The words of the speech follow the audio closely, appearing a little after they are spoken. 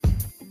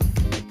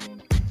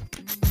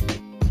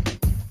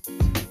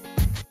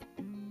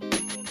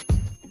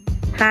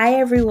Hi,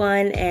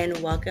 everyone,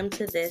 and welcome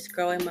to this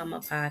Growing Mama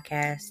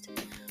podcast,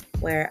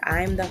 where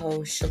I'm the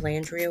host,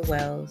 Shalandria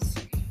Wells,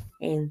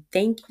 and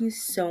thank you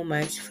so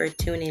much for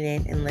tuning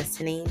in and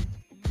listening.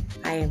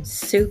 I am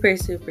super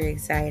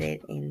excited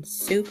and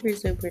super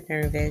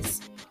nervous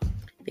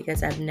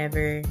because I've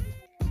never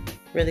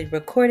really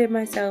recorded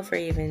myself or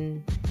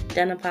even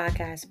done a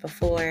podcast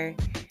before,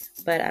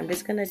 but I'm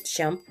just going to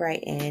jump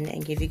right in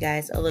and give you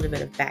guys a little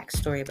bit of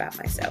backstory about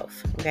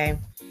myself, okay?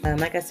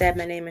 Like I said,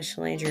 my name is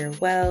Shalandria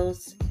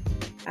Wells.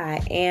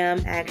 I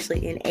am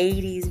actually an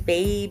 80s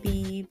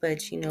baby, but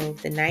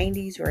the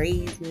 90s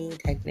raised me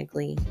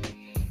technically.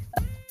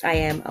 I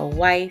am a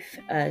wife,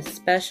 a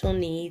special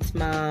needs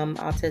mom,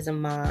 autism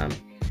mom.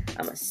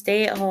 I'm a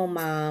stay-at-home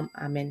mom.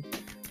 I'm a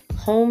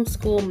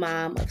homeschool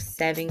mom of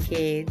 7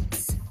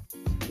 kids.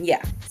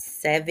 Yeah,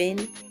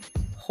 7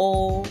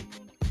 whole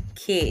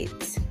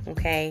kids,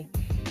 okay?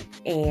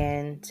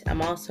 And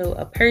I'm also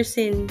a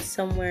person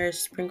somewhere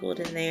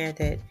sprinkled in there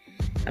that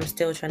I'm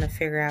still trying to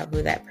figure out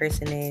who that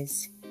person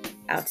is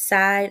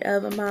outside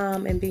of a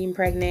mom and being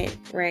pregnant,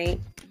 right?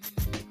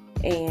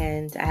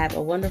 And I have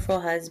a wonderful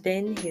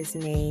husband. His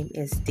name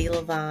is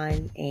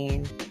DeLavon,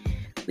 and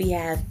we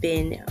have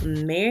been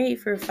married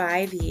for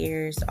 5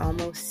 years,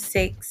 almost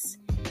 6.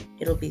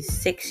 It'll be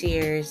 6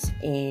 years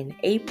in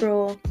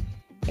April,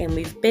 and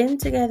we've been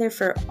together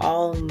for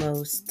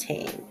almost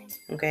 10,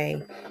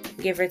 okay?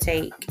 Give or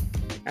take.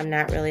 I'm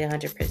not really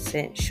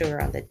 100% sure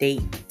on the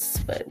dates,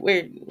 but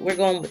we're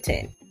going with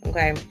 10,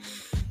 okay?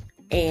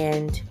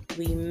 And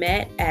we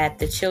met at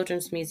the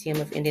Children's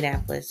Museum of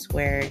Indianapolis,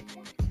 where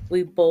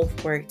we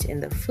both worked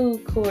in the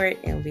food court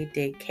and we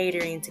did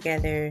catering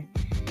together,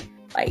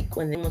 like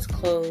when it was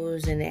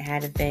closed and it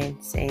had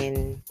events,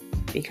 and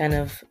we kind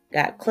of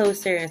got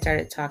closer and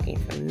started talking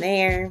from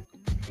there.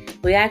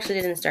 We actually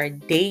didn't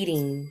start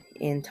dating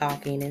and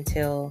talking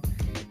until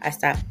I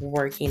stopped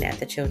working at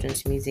the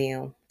Children's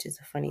Museum, which is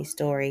a funny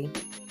story.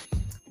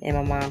 And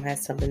my mom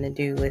has something to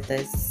do with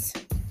us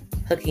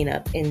hooking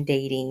up and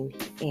dating.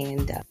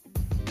 And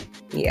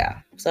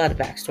so I had a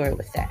backstory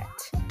with that.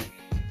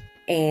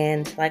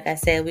 And like I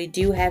said, we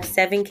do have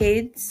 7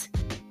 kids.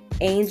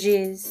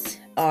 Ages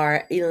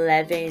are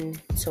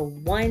 11 to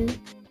 1.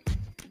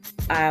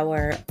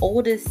 Our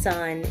oldest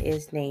son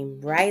is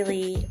named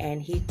Riley,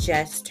 and he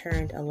just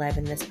turned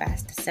 11 this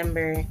past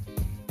December.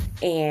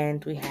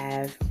 And we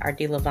have our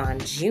DeLavon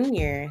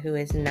Jr., who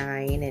is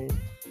 9, and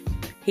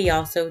he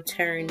also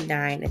turned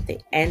 9 at the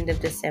end of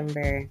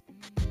December.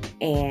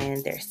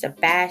 And there's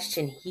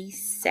Sebastian,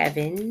 he's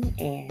 7,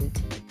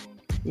 and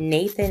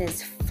Nathan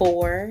is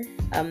 4,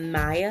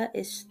 Amaya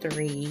is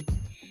 3,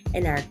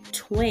 and our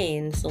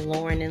twins,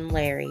 Lauren and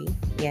Larry,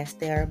 yes,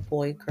 they are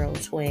boy-girl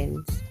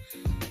twins,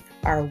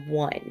 are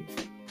 1.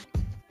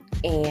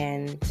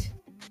 And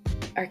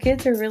our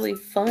kids are really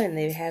fun.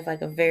 They have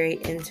a very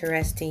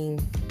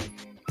interesting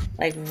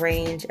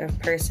range of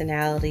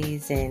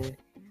personalities, and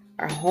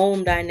our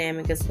home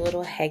dynamic is a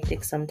little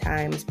hectic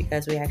sometimes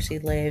because we actually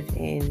live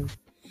in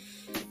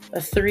a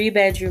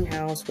 3-bedroom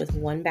house with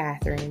 1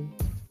 bathroom.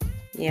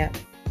 Yeah,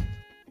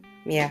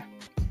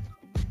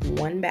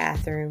 1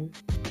 bathroom.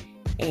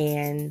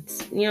 And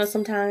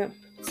sometimes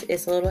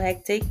it's a little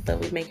hectic,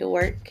 but we make it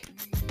work.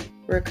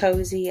 We're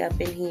cozy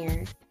up in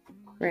here,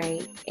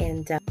 right?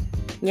 And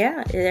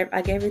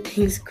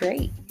everything's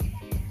great.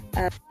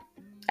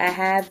 I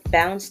have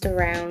bounced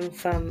around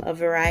from a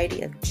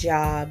variety of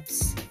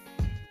jobs.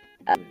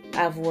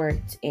 I've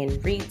worked in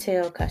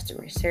retail,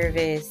 customer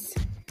service.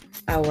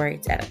 I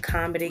worked at a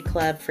comedy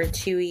club for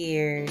 2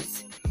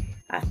 years.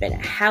 I've been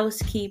a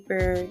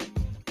housekeeper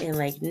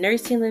in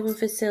nursing living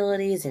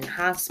facilities and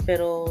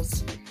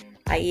hospitals.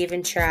 I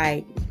even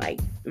tried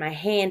my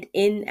hand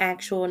in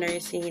actual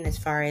nursing as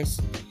far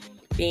as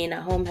being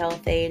a home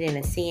health aide and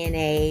a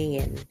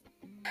CNA and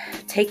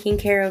taking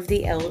care of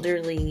the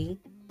elderly.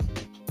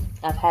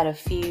 I've had a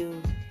few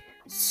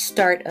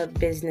startup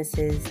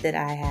businesses that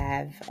I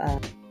have.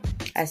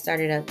 I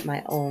started up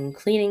my own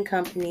cleaning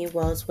company,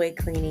 Wellsway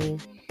Cleaning,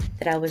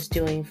 that I was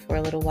doing for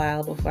a little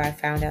while before I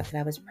found out that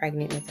I was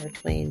pregnant with our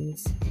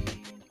twins.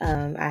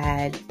 I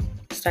had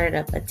started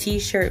up a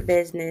t-shirt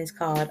business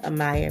called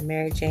Amaya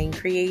Mary Jane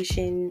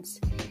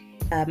Creations.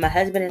 My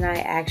husband and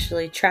I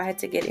actually tried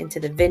to get into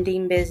the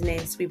vending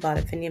business. We bought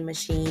a vending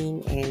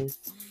machine and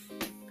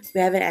we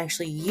haven't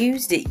actually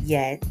used it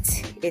yet.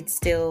 It's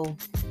still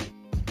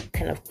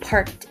kind of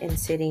parked and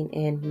sitting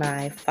in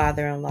my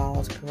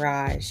father-in-law's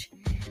garage.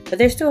 But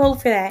there's still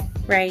hope for that,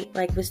 right?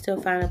 We'll still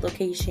find a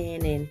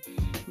location and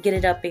get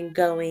it up and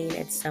going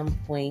at some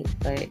point.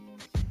 But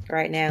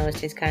right now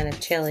it's just kind of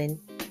chilling.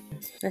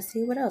 Let's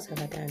see, what else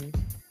have I done?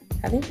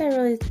 I think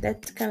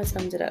that kind of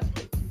sums it up.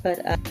 But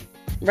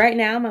right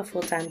now my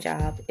full-time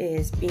job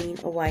is being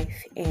a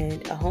wife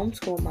and a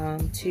homeschool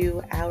mom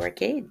to our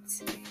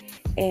kids.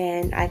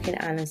 And I can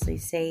honestly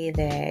say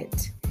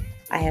that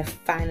I have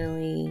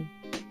finally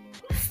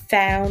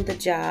found the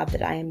job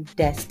that I am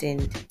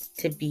destined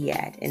to be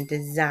at and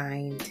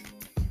designed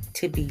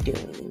to be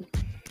doing.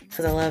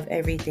 Because I love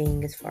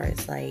everything as far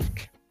as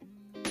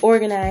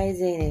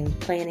organizing and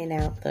planning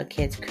out the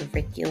kids'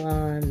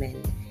 curriculum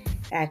and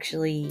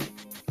actually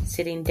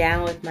sitting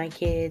down with my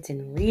kids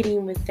and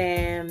reading with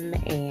them.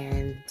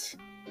 And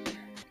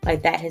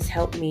like that has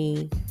helped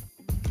me,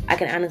 I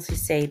can honestly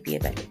say, be a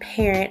better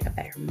parent, a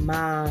better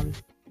mom,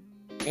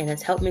 and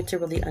it's helped me to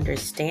really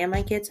understand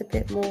my kids a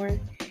bit more.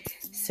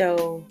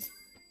 So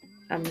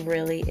I'm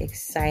really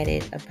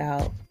excited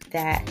about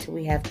that.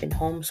 We have been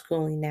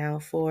homeschooling now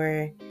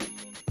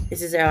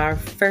this is our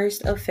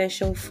first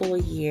official full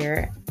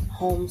year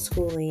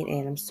homeschooling,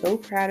 and I'm so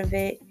proud of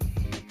it.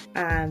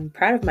 I'm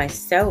proud of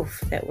myself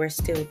that we're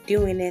still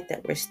doing it,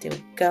 that we're still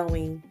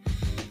going,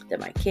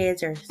 that my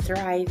kids are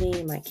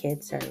thriving, my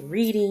kids are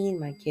reading,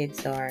 my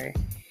kids are,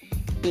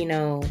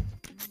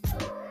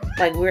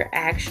 like we're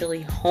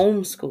actually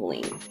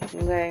homeschooling.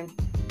 Okay?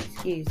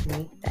 Excuse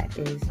me. That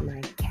is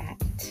my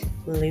cat,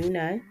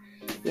 Luna.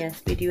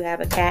 Yes, we do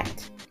have a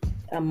cat.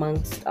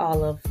 Amongst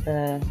all of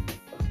the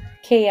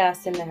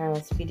chaos in the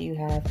house, we do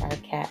have our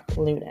cat,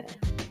 Luna.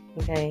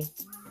 Okay?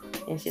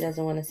 And she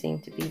doesn't want to seem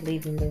to be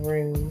leaving the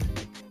room.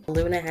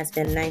 Luna has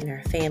been nice in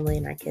her family,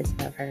 and our kids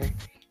love her.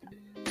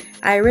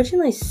 I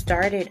originally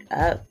started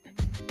up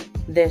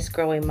this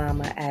Growing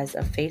Mama as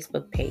a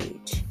Facebook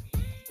page,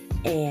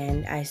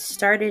 and I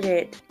started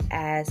it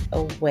as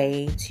a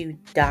way to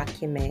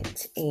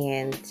document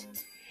and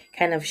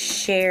kind of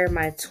share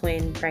my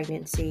twin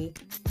pregnancy.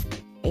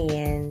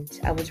 And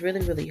I was really,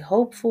 really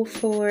hopeful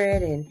for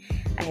it, and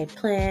I had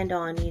planned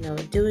on,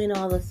 doing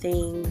all the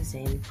things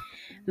and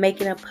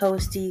making a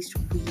post each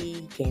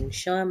week and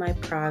showing my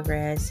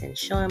progress and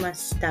showing my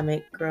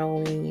stomach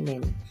growing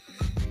and,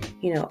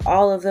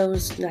 all of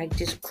those like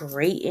just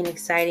great and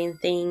exciting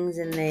things.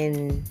 And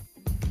then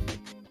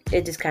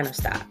it just kind of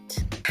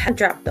stopped. I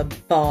dropped the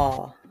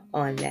ball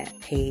on that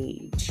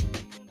page,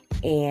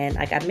 and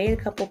like I made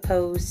a couple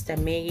posts, I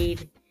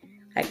made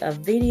like a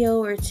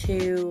video or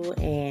two,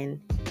 and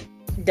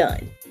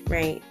done,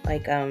 right?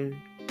 Like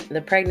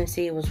the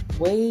pregnancy was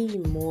way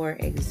more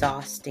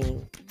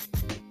exhausting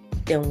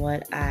than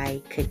what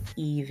I could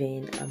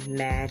even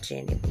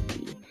imagine it would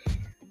be.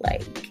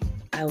 Like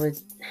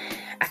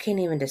I can't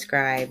even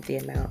describe the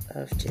amount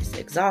of just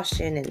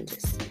exhaustion and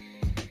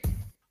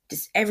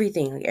just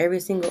everything. Like every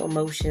single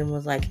emotion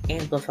was like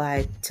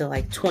amplified to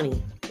like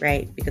 20,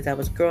 right? Because I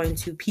was growing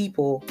 2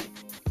 people,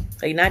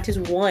 like not just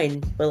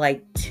one, but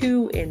like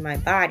 2 in my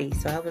body.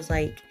 So I was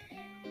like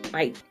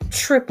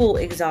triple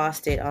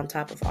exhausted on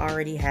top of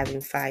already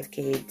having 5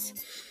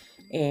 kids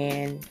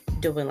and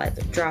doing like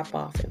the drop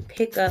off and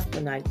pick up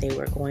when like they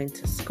were going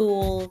to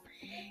school.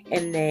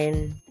 And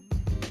then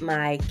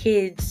my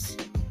kids,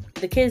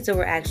 the kids that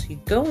were actually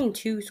going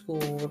to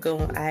school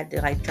I had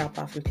to like drop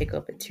off and pick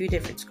up at 2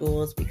 different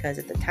schools, because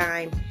at the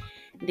time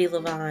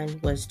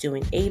DeLavon was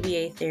doing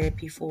ABA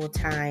therapy full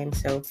time.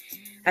 So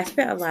I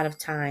spent a lot of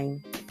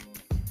time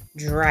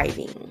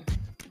driving,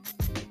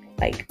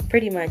 like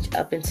pretty much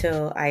up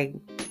until I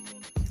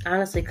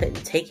honestly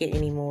couldn't take it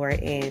anymore,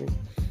 and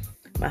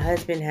my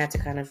husband had to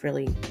kind of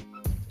really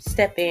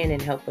step in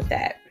and help with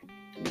that,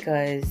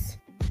 because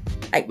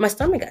like my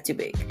stomach got too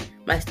big.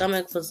 My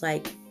stomach was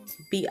like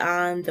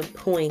beyond the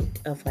point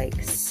of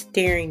like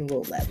steering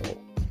wheel level.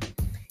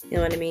 You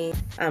know what I mean?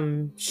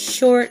 I'm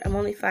short, I'm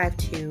only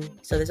 5'2",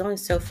 so there's only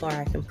so far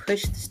I can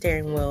push the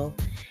steering wheel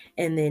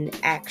and then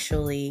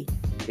actually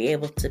be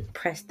able to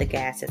press the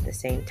gas at the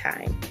same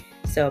time.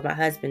 So my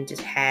husband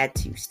just had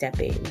to step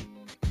in,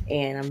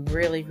 and I'm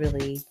really,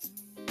 really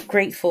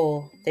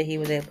grateful that he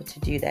was able to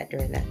do that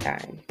during that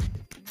time.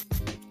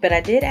 But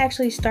I did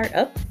actually start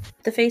up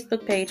the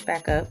Facebook page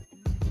back up,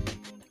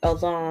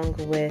 along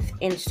with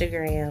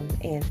Instagram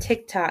and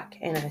TikTok,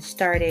 and I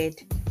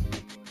started,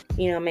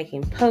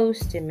 making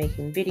posts and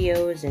making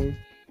videos and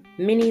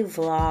mini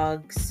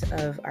vlogs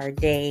of our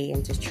day,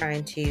 and just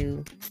trying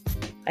to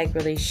like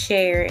really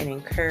share and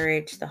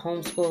encourage the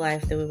homeschool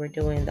life that we were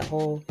doing, the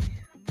whole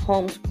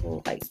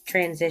homeschool like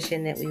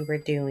transition that we were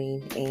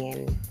doing.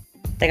 And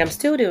like I'm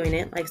still doing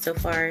it. Like so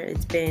far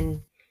it's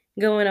been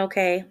going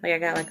okay. Like I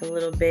got like a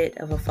little bit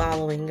of a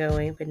following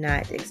going, but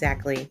not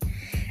exactly.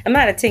 I'm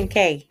not at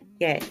 10K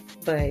yet,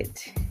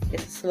 but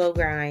it's a slow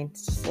grind,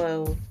 it's a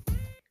slow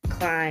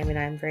climb, and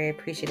I'm very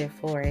appreciative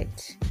for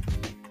it.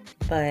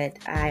 But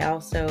I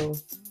also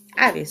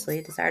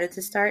obviously decided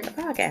to start a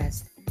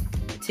podcast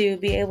to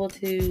be able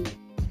to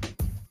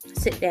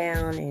sit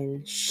down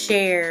and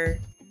share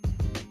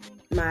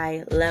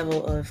my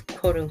level of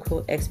quote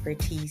unquote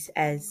expertise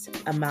as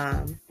a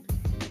mom,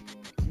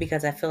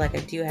 because I feel like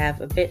I do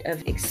have a bit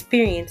of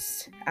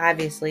experience,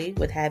 obviously,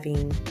 with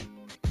having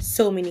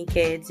so many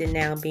kids and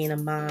now being a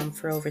mom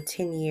for over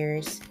 10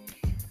 years.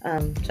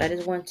 So I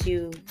just want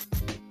to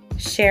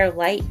share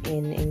light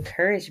and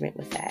encouragement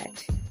with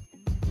that,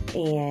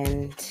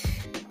 and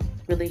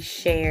really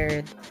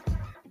share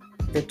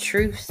the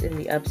truths and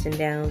the ups and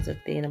downs of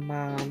being a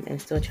mom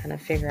and still trying to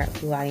figure out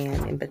who I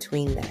am in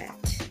between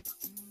that.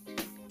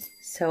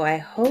 So I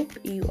hope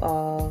you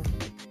all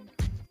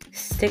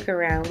stick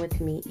around with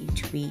me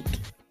each week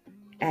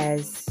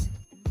as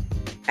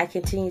I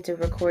continue to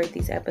record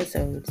these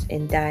episodes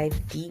and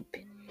dive deep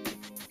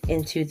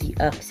into the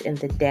ups and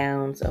the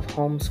downs of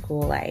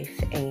homeschool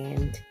life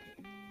and,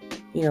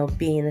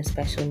 being a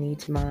special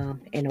needs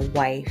mom and a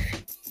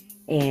wife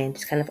and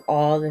just kind of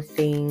all the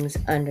things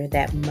under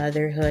that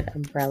motherhood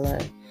umbrella.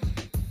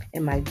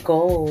 And my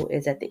goal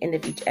is at the end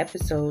of each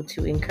episode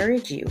to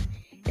encourage you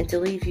and to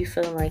leave you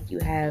feeling like you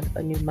have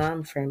a new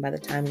mom friend by the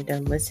time you're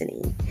done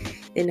listening.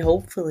 Then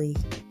hopefully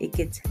it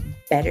gets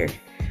better,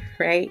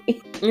 right?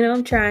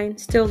 I'm trying,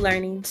 still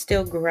learning,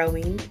 still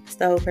growing. It's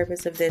the whole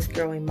purpose of this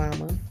Growing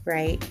Mama,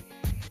 right?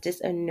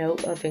 Just a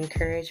note of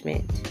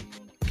encouragement.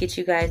 Get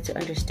you guys to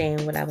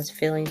understand what I was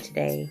feeling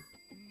today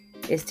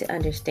is to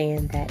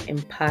understand that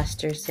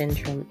imposter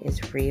syndrome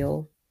is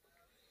real.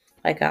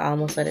 Like, I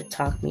almost let it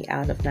talk me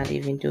out of not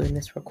even doing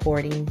this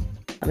recording.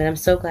 I'm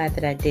so glad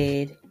that I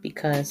did,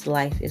 because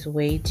life is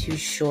way too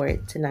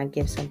short to not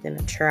give something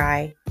a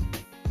try,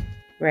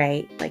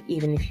 right? Like,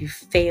 even if you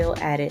fail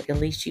at it, at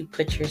least you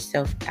put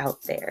yourself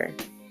out there.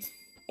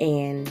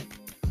 And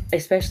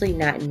especially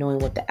not knowing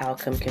what the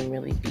outcome can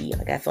really be.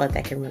 Like, I feel like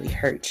that can really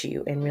hurt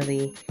you and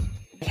really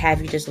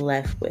have you just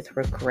left with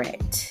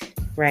regret,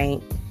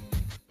 right?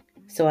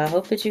 So I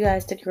hope that you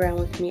guys stick around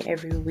with me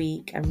every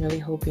week. I'm really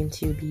hoping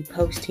to be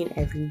posting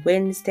every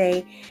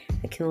Wednesday.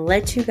 I can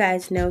let you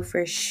guys know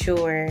for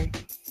sure.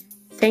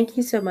 Thank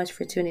you so much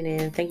for tuning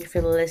in. Thank you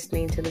for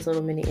listening to this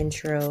little mini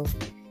intro.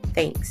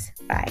 Thanks.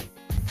 Bye.